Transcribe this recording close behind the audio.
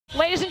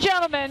Ladies and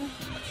gentlemen,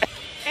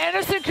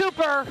 Anderson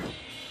Cooper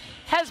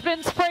has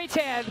been spray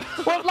tanned.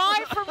 We're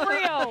live from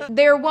Rio.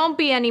 There won't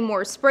be any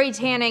more spray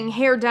tanning,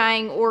 hair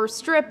dyeing, or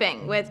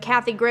stripping, with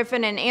Kathy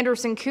Griffin and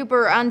Anderson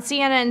Cooper on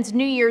CNN's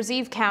New Year's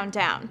Eve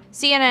countdown.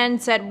 CNN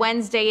said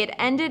Wednesday it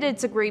ended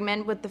its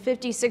agreement with the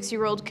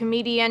 56-year-old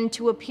comedian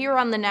to appear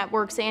on the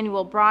network's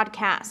annual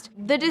broadcast.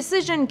 The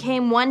decision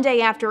came one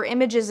day after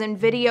images and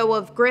video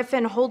of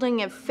Griffin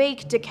holding a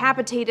fake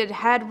decapitated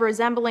head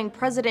resembling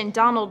President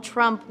Donald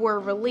Trump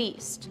were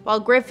released. While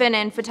Griffin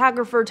and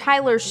photographer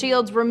Tyler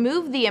Shields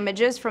removed the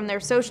images from their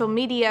social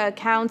media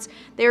accounts,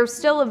 they are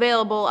still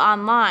available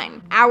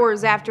online.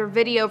 Hours after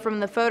video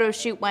from the photo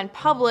shoot went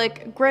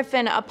public,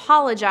 Griffin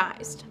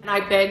apologized. And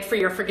I beg for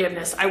your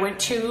forgiveness. I went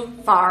too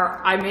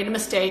far. I made a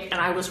mistake and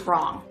I was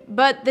wrong.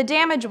 But the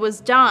damage was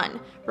done.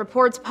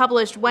 Reports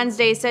published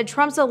Wednesday said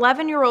Trump's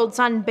 11-year-old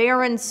son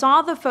Barron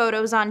saw the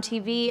photos on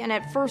TV and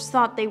at first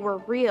thought they were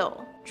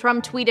real.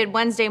 Trump tweeted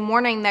Wednesday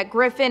morning that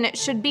Griffin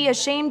should be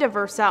ashamed of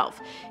herself.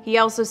 He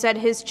also said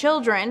his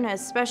children,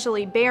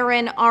 especially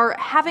Barron, are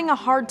having a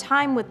hard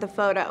time with the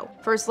photo.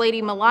 First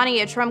Lady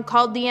Melania Trump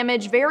called the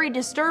image very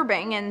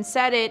disturbing and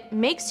said it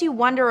makes you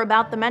wonder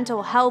about the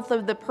mental health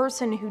of the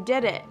person who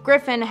did it.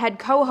 Griffin had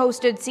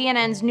co-hosted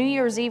CNN's New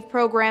Year's Eve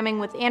programming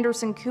with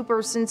Anderson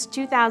Cooper since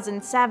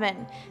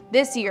 2007.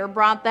 This year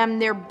brought them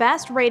their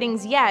best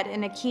ratings yet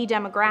in a key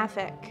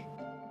demographic.